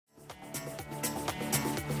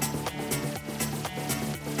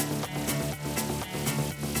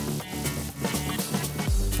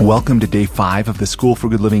Welcome to Day 5 of the School for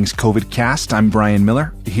Good Living's Covidcast. I'm Brian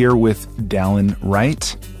Miller, here with Dallin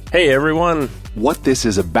Wright. Hey, everyone. What this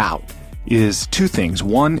is about is two things.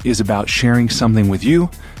 One is about sharing something with you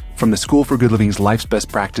from the School for Good Living's Life's Best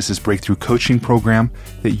Practices Breakthrough Coaching Program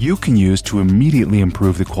that you can use to immediately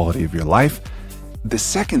improve the quality of your life. The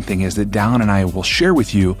second thing is that Dallin and I will share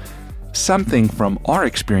with you something from our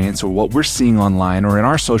experience or what we're seeing online or in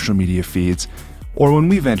our social media feeds or when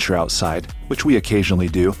we venture outside, which we occasionally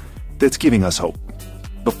do, that's giving us hope.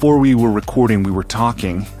 Before we were recording, we were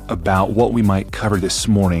talking about what we might cover this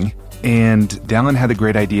morning, and Dallin had the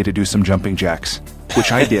great idea to do some jumping jacks,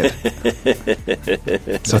 which I did.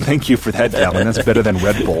 So thank you for that, Dallin. That's better than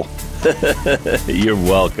Red Bull. You're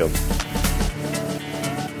welcome.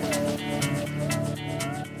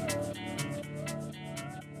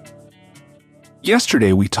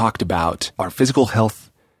 Yesterday, we talked about our physical health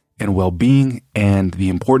and well-being and the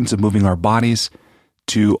importance of moving our bodies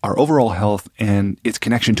to our overall health and its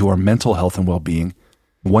connection to our mental health and well-being.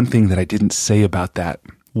 One thing that I didn't say about that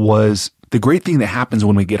was the great thing that happens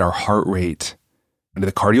when we get our heart rate into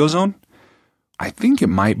the cardio zone. I think it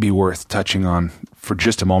might be worth touching on for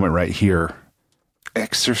just a moment right here.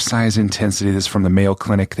 Exercise intensity. This is from the Mayo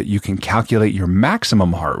Clinic, that you can calculate your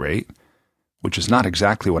maximum heart rate, which is not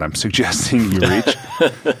exactly what I'm suggesting you reach,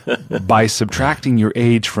 by subtracting your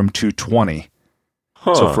age from 220.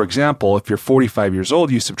 So, for example, if you're 45 years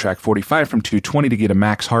old, you subtract 45 from 220 to get a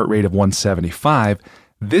max heart rate of 175.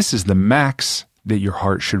 This is the max that your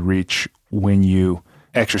heart should reach when you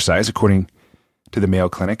exercise, according to the Mayo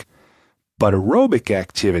Clinic. But aerobic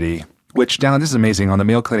activity, which, Dallin, this is amazing. On the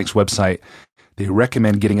Mayo Clinic's website, they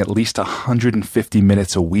recommend getting at least 150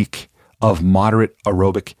 minutes a week of moderate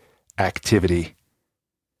aerobic activity.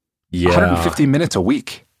 Yeah. 150 minutes a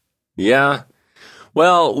week. Yeah.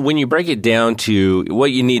 Well, when you break it down to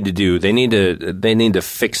what you need to do, they need to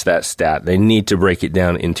fix that stat. They need to break it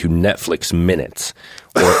down into Netflix minutes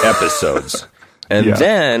or episodes. And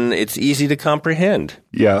then it's easy to comprehend.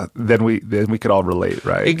 Yeah, then we could all relate,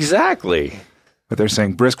 right? Exactly. But they're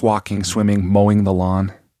saying brisk walking, swimming, mowing the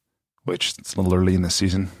lawn, which it's a little early in the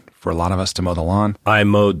season for a lot of us to mow the lawn. I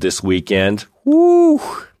mowed this weekend. Woo!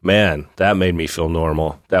 Man, that made me feel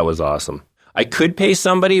normal. That was awesome. I could pay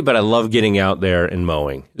somebody, but I love getting out there and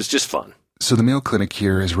mowing. It's just fun. So the Mayo Clinic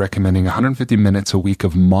here is recommending 150 minutes a week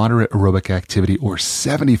of moderate aerobic activity or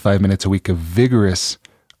 75 minutes a week of vigorous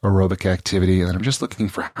aerobic activity. And I'm just looking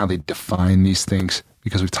for how they define these things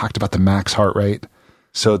because we've talked about the max heart rate.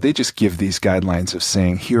 So they just give these guidelines of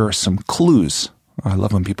saying, here are some clues. I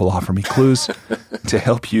love when people offer me clues to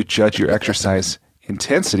help you judge your exercise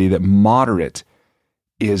intensity. That moderate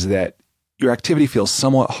is that your activity feels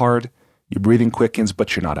somewhat hard, your breathing quickens,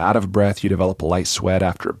 but you're not out of breath. You develop a light sweat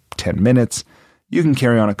after 10 minutes. You can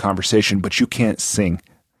carry on a conversation, but you can't sing.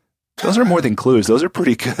 Those are more than clues. Those are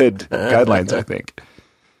pretty good guidelines, I think.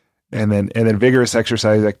 And then vigorous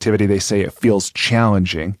exercise activity, they say it feels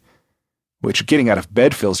challenging, which getting out of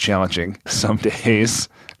bed feels challenging some days,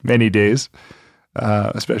 many days.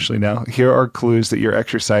 Especially now. Here are clues that your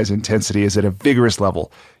exercise intensity is at a vigorous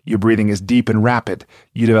level. Your breathing is deep and rapid.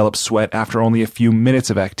 You develop sweat after only a few minutes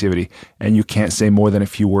of activity, and you can't say more than a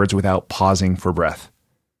few words without pausing for breath.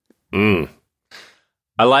 I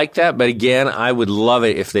like that, but again, I would love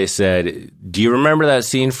it if they said, do you remember that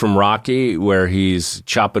scene from Rocky where he's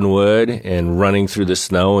chopping wood and running through the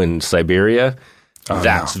snow in Siberia?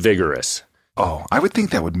 That's vigorous. Oh, I would think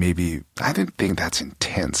that would I didn't think that's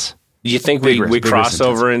intense. Do you think we cross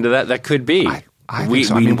over into that? That could be. I think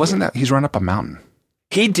so. I mean, wasn't that, he's run up a mountain.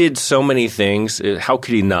 He did so many things. How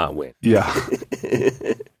could he not win? Yeah.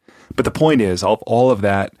 But the point is, all of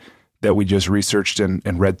that we just researched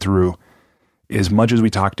and read through, as much as we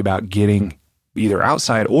talked about getting either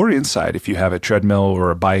outside or inside, if you have a treadmill or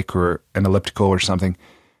a bike or an elliptical or something,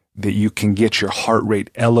 that you can get your heart rate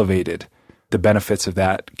elevated. The benefits of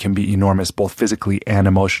that can be enormous, both physically and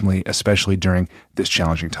emotionally, especially during this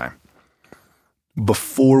challenging time.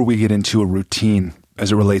 Before we get into a routine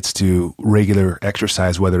as it relates to regular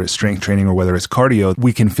exercise, whether it's strength training or whether it's cardio,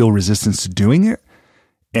 we can feel resistance to doing it.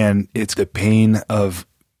 And it's the pain of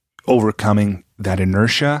overcoming that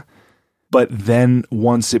inertia. But then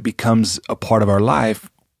once it becomes a part of our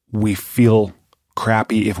life, we feel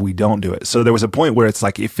crappy if we don't do it. So there was a point where it's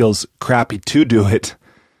like it feels crappy to do it.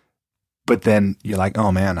 But then you're like,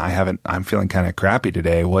 oh man, I'm feeling kind of crappy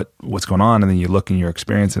today. What's going on? And then you look in your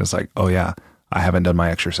experience and it's like, oh yeah, I haven't done my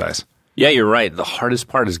exercise. Yeah, you're right. The hardest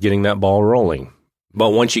part is getting that ball rolling.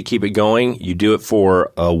 But once you keep it going, you do it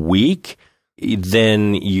for a week,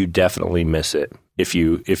 then you definitely miss it if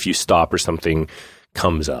you stop or something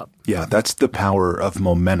comes up. Yeah, that's the power of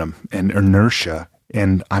momentum and inertia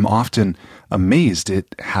And I'm often amazed at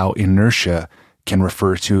how inertia can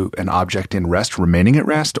refer to an object in rest remaining at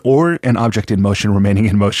rest, or an object in motion remaining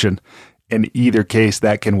in motion. In either case,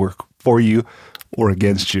 that can work for you or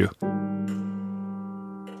against you.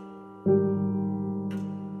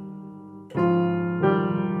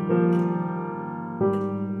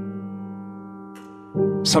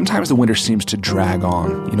 Sometimes the winter seems to drag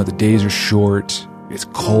on. You know, the days are short, it's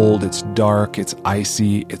cold, it's dark, it's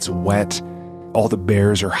icy, it's wet. All the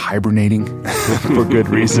bears are hibernating for good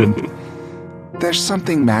reason. There's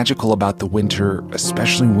something magical about the winter,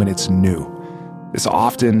 especially when it's new. It's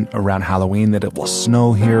often around Halloween that it will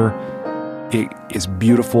snow here. It is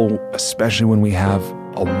beautiful, especially when we have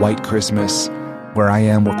a white Christmas. Where I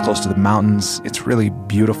am, we're close to the mountains. It's really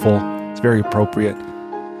beautiful. It's very appropriate.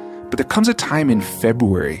 But there comes a time in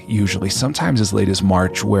February, usually, sometimes as late as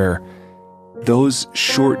March, where those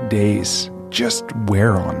short days just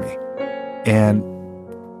wear on me. And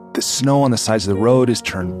the snow on the sides of the road is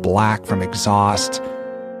turned black from exhaust,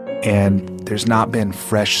 and there's not been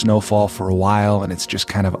fresh snowfall for a while, and it's just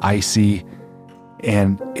kind of icy,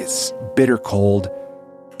 and it's bitter cold.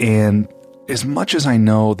 And as much as I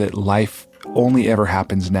know that life only ever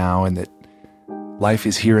happens now and that life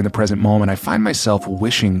is here in the present moment, I find myself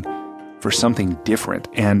wishing for something different.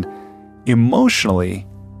 And emotionally,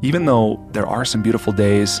 even though there are some beautiful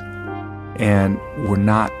days and we're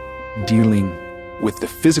not dealing with the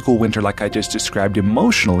physical winter like I just described,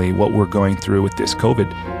 emotionally what we're going through with this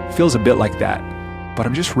COVID feels a bit like that. But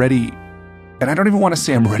I'm just ready, and I don't even want to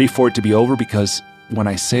say I'm ready for it to be over, because when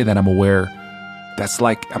I say that, I'm aware that's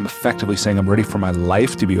like I'm effectively saying I'm ready for my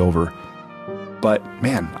life to be over. But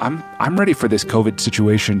man, I'm ready for this COVID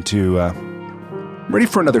situation to ready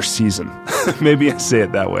for another season. Maybe I say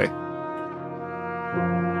it that way.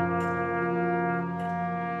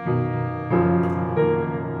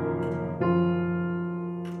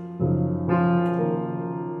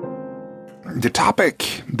 The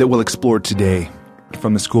topic that we'll explore today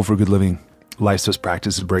from the School for Good Living Life Source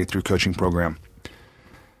Practices Breakthrough Coaching Program,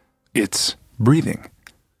 it's breathing.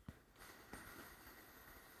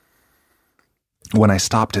 When I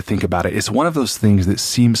stop to think about it, it's one of those things that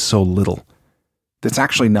seems so little, that's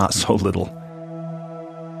actually not so little.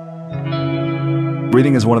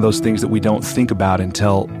 Breathing is one of those things that we don't think about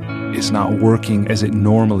until it's not working as it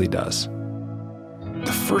normally does.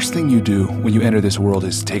 The first thing you do when you enter this world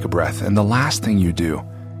is take a breath, and the last thing you do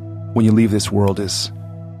when you leave this world is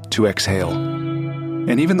to exhale.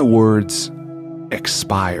 And even the words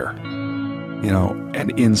expire,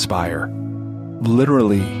 and inspire,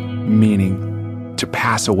 literally meaning to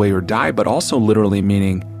pass away or die, but also literally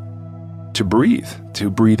meaning to breathe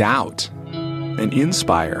out, and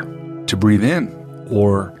inspire, to breathe in,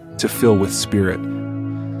 or to fill with spirit.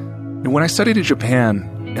 And when I studied in Japan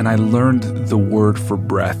and I learned the word for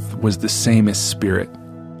breath was the same as spirit,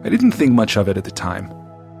 I didn't think much of it at the time.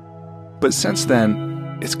 But since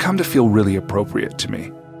then, it's come to feel really appropriate to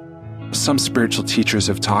me. Some spiritual teachers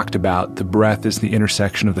have talked about the breath as the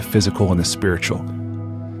intersection of the physical and the spiritual.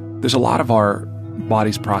 There's a lot of our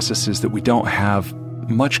body's processes that we don't have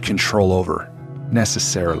much control over,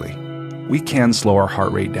 necessarily. We can slow our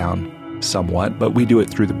heart rate down somewhat, but we do it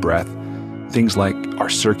through the breath. Things like our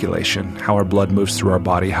circulation, how our blood moves through our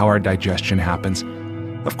body, how our digestion happens.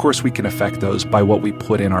 Of course, we can affect those by what we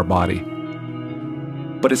put in our body.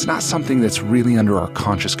 But it's not something that's really under our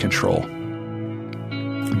conscious control.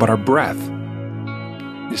 But our breath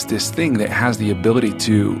is this thing that has the ability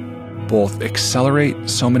to both accelerate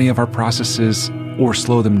so many of our processes or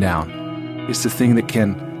slow them down. It's the thing that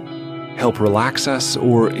can help relax us,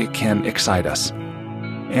 or it can excite us.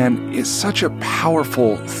 And it's such a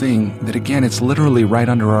powerful thing that, again, it's literally right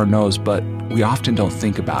under our nose, but we often don't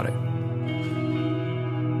think about it.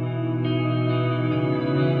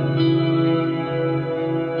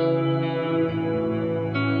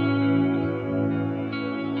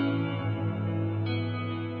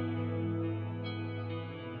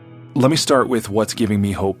 Let me start with what's giving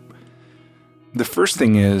me hope. The first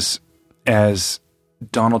thing is, as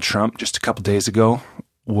Donald Trump just a couple days ago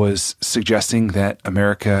was suggesting that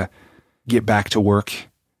America get back to work,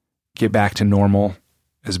 get back to normal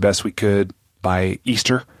as best we could by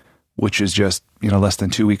Easter, which is just, less than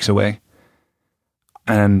 2 weeks away.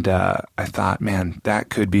 And I thought, man, that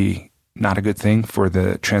could be not a good thing for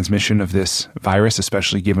the transmission of this virus,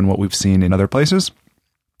 especially given what we've seen in other places.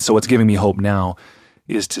 So what's giving me hope now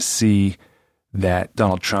is to see that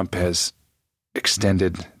Donald Trump has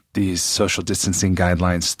extended these social distancing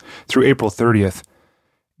guidelines through April 30th.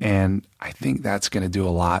 And I think that's going to do a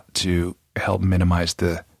lot to help minimize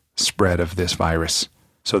the spread of this virus.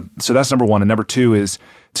 So that's number one. And number two is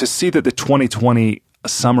to see that the 2020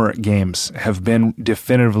 Summer Games have been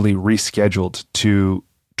definitively rescheduled to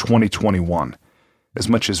 2021. As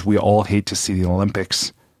much as we all hate to see the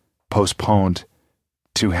Olympics postponed,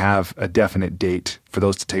 to have a definite date for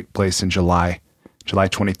those to take place in July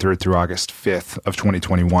 23rd through August 5th of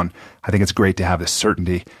 2021. I think it's great to have this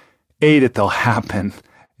certainty, A, that they'll happen,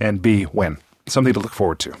 and B, when. Something to look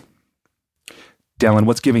forward to. Dallin,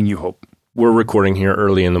 what's giving you hope? We're recording here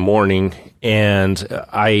early in the morning, and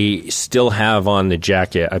I still have on the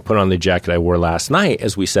jacket. I put on the jacket I wore last night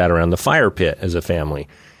as we sat around the fire pit as a family.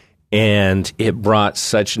 And it brought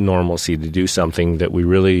such normalcy to do something that we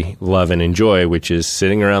really love and enjoy, which is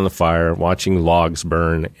sitting around the fire, watching logs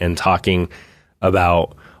burn, and talking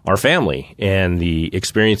about our family and the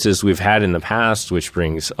experiences we've had in the past, which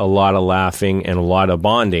brings a lot of laughing and a lot of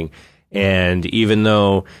bonding. And even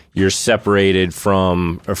though you're separated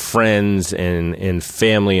from friends and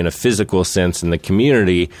family in a physical sense in the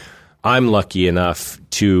community, I'm lucky enough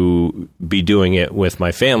to be doing it with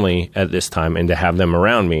my family at this time and to have them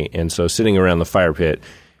around me. And so sitting around the fire pit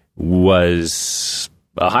was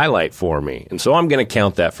a highlight for me. And so I'm going to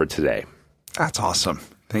count that for today. That's awesome.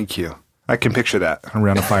 Thank you. I can picture that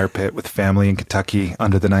around a fire pit with family in Kentucky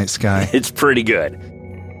under the night sky. It's pretty good.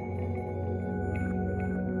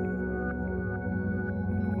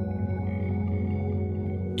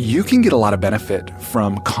 You can get a lot of benefit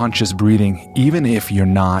from conscious breathing, even if you're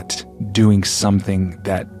not doing something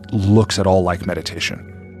that looks at all like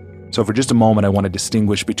meditation. So for just a moment, I want to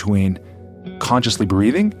distinguish between consciously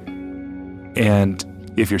breathing and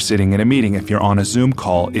if you're sitting in a meeting, if you're on a Zoom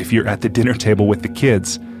call, if you're at the dinner table with the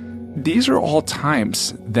kids. These are all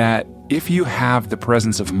times that if you have the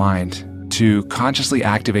presence of mind to consciously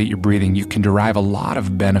activate your breathing, you can derive a lot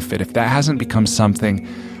of benefit. If that hasn't become something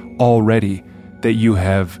already that you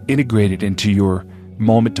have integrated into your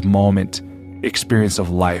moment-to-moment experience of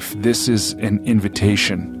life, this is an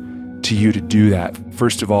invitation to you to do that.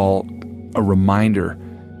 First of all, a reminder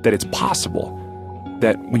that it's possible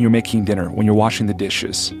that when you're making dinner, when you're washing the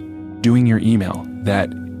dishes, doing your email, that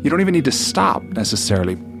you don't even need to stop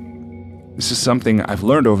necessarily. This is something I've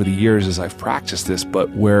learned over the years as I've practiced this, but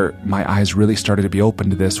where my eyes really started to be open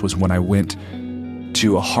to this was when I went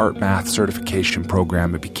to a heart math certification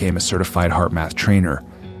program and became a certified heart math trainer.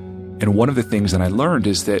 And one of the things that I learned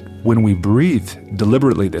is that when we breathe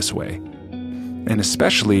deliberately this way, and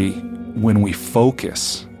especially when we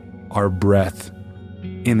focus our breath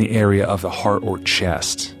in the area of the heart or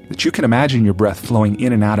chest, that you can imagine your breath flowing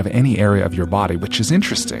in and out of any area of your body, which is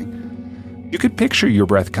interesting. You could picture your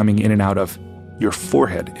breath coming in and out of your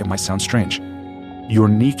forehead. It might sound strange. Your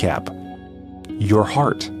kneecap, your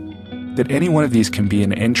heart. That any one of these can be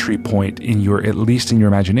an entry point in your, at least in your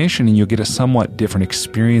imagination, and you'll get a somewhat different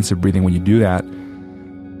experience of breathing when you do that.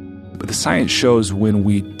 But the science shows when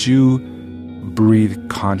we do breathe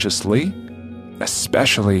consciously,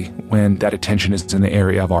 especially when that attention is in the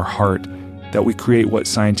area of our heart, that we create what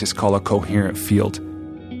scientists call a coherent field,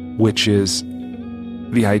 which is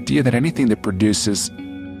the idea that anything that produces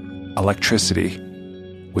electricity,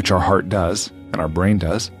 which our heart does and our brain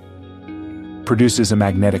does, produces a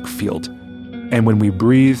magnetic field. And when we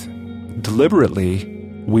breathe deliberately,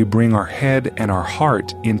 we bring our head and our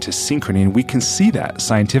heart into synchrony, and we can see that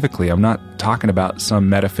scientifically. I'm not talking about some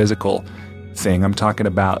metaphysical thing. I'm talking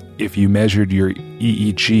about if you measured your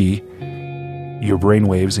EEG, your brain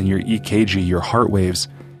waves, and your EKG, your heart waves,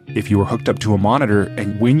 if you were hooked up to a monitor,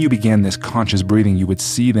 and when you began this conscious breathing, you would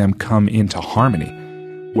see them come into harmony,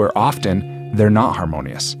 where often they're not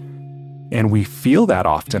harmonious. And we feel that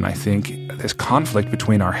often, I think, this conflict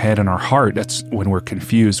between our head and our heart. That's when we're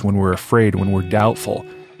confused, when we're afraid, when we're doubtful.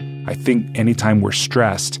 I think anytime we're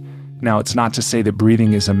stressed. Now, it's not to say that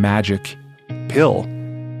breathing is a magic pill,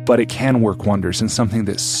 but it can work wonders in something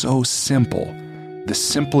that's so simple. The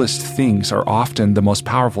simplest things are often the most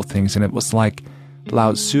powerful things. And it was like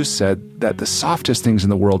Lao Tzu said that the softest things in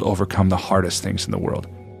the world overcome the hardest things in the world.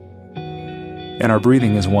 And our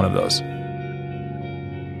breathing is one of those.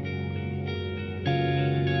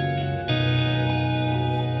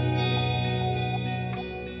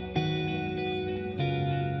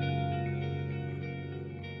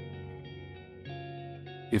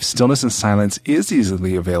 If stillness and silence is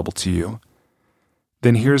easily available to you,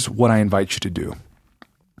 then here's what I invite you to do.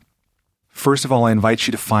 First of all, I invite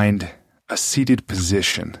you to find a seated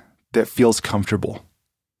position that feels comfortable.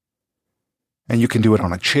 And you can do it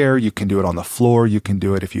on a chair, you can do it on the floor, you can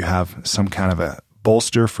do it if you have some kind of a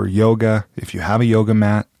bolster for yoga, if you have a yoga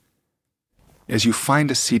mat. As you find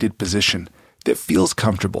a seated position that feels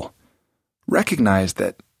comfortable, recognize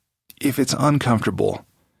that if it's uncomfortable,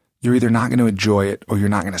 you're either not going to enjoy it or you're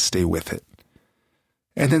not going to stay with it.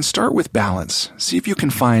 And then start with balance. See if you can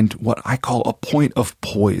find what I call a point of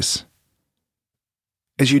poise.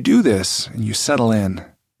 As you do this and you settle in,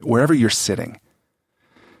 wherever you're sitting,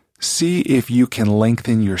 see if you can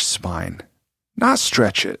lengthen your spine. Not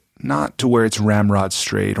stretch it, not to where it's ramrod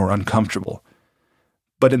straight or uncomfortable,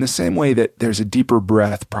 but in the same way that there's a deeper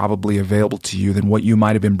breath probably available to you than what you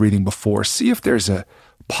might have been breathing before, see if there's a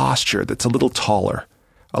posture that's a little taller,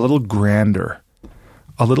 a little grander,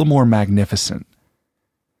 a little more magnificent.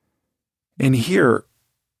 And here,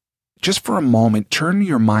 just for a moment, turn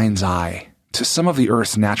your mind's eye to some of the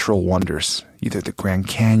Earth's natural wonders, either the Grand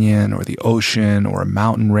Canyon or the ocean or a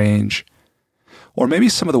mountain range, or maybe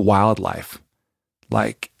some of the wildlife,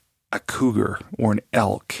 like a cougar or an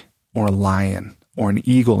elk or a lion or an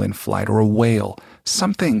eagle in flight or a whale,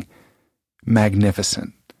 something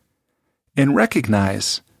magnificent. And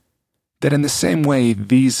recognize that in the same way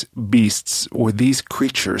these beasts or these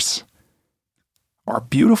creatures are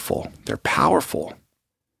beautiful, they're powerful,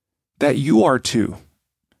 that you are too.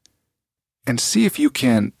 And see if you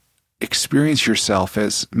can experience yourself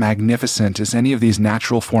as magnificent as any of these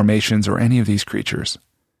natural formations or any of these creatures,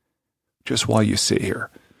 just while you sit here.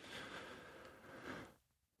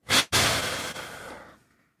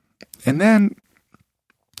 And then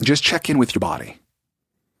just check in with your body.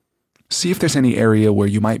 See if there's any area where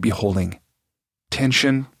you might be holding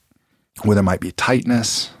tension, where there might be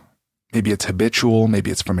tightness. Maybe it's habitual,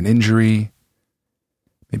 maybe it's from an injury,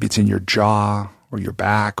 maybe it's in your jaw or your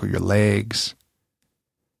back or your legs.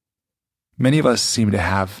 Many of us seem to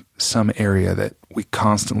have some area that we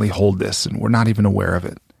constantly hold this and we're not even aware of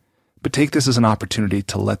it. But take this as an opportunity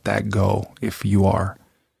to let that go if you are.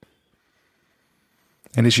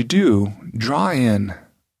 And as you do, draw in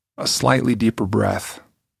a slightly deeper breath.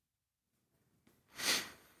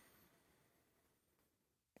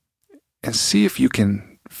 And see if you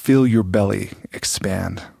can feel your belly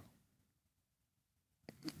expand.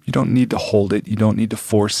 You don't need to hold it. You don't need to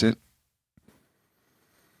force it.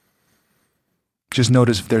 Just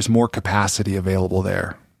notice if there's more capacity available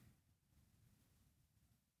there.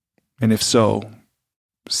 And if so,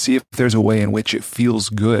 see if there's a way in which it feels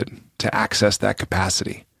good to access that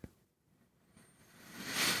capacity.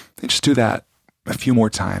 And just do that a few more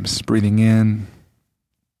times, breathing in,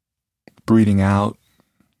 breathing out,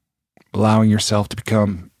 allowing yourself to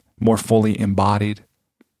become more fully embodied.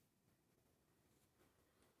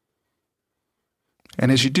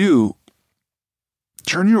 And as you do,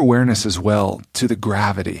 turn your awareness as well to the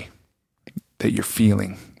gravity that you're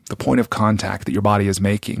feeling, the point of contact that your body is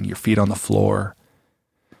making, your feet on the floor,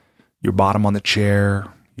 your bottom on the chair,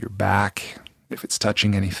 your back, if it's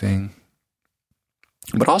touching anything,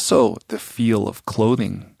 but also the feel of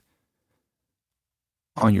clothing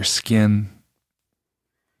on your skin.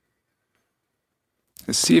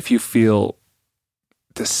 And see if you feel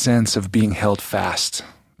the sense of being held fast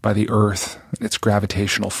by the earth and its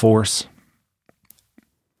gravitational force.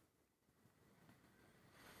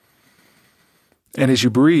 And as you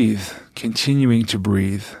breathe, continuing to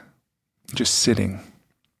breathe, just sitting,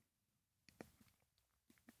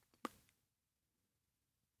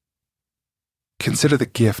 consider the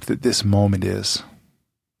gift that this moment is.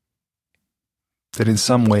 That in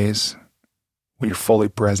some ways, when you're fully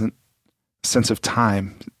present, a sense of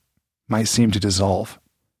time might seem to dissolve,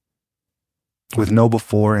 with no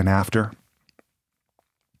before and after.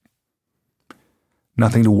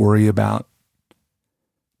 Nothing to worry about,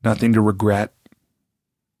 nothing to regret.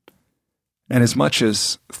 And as much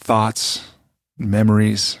as thoughts,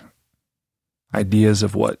 memories, ideas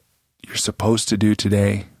of what you're supposed to do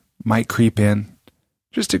today might creep in,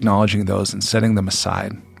 just acknowledging those and setting them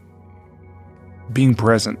aside. Being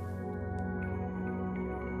present.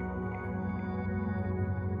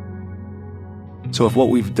 So if what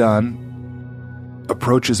we've done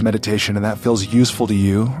approaches meditation and that feels useful to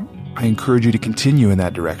you, I encourage you to continue in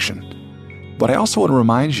that direction. But I also want to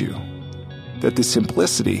remind you that the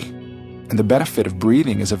simplicity and the benefit of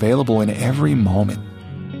breathing is available in every moment.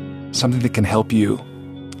 Something that can help you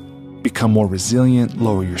become more resilient,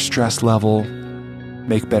 lower your stress level,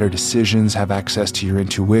 make better decisions, have access to your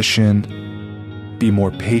intuition, be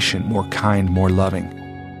more patient, more kind, more loving,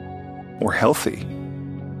 more healthy.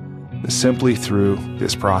 Simply through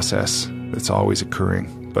this process that's always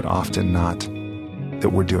occurring, but often not, that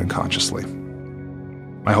we're doing consciously.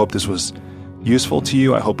 I hope this was useful to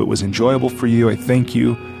you. I hope it was enjoyable for you. I thank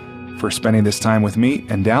you for spending this time with me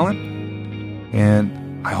and Dallin,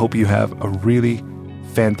 and I hope you have a really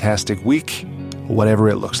fantastic week, whatever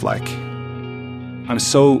it looks like. I'm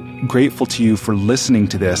so grateful to you for listening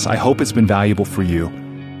to this. I hope it's been valuable for you.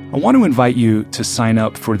 I want to invite you to sign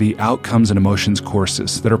up for the Outcomes and Emotions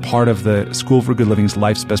courses that are part of the School for Good Living's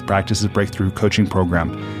Life's Best Practices Breakthrough Coaching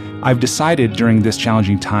Program. I've decided during this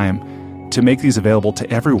challenging time to make these available to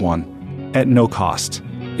everyone at no cost.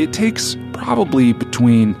 It takes probably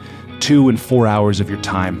between 2 and 4 hours of your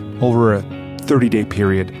time over a 30-day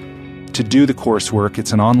period to do the coursework.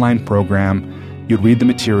 It's an online program. You'd read the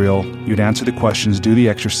material, you'd answer the questions, do the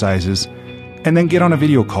exercises, and then get on a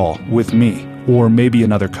video call with me or maybe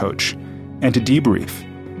another coach and to debrief.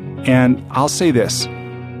 And I'll say this,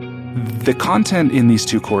 the content in these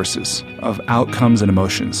 2 courses of Outcomes and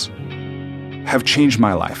Emotions have changed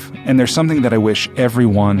my life. And there's something that I wish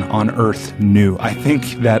everyone on earth knew. I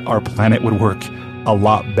think that our planet would work a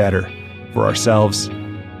lot better for ourselves,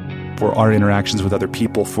 for our interactions with other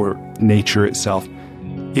people, for nature itself,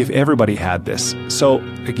 if everybody had this. So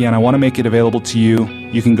again, I want to make it available to you.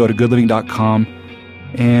 You can go to goodliving.com,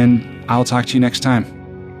 and I'll talk to you next time.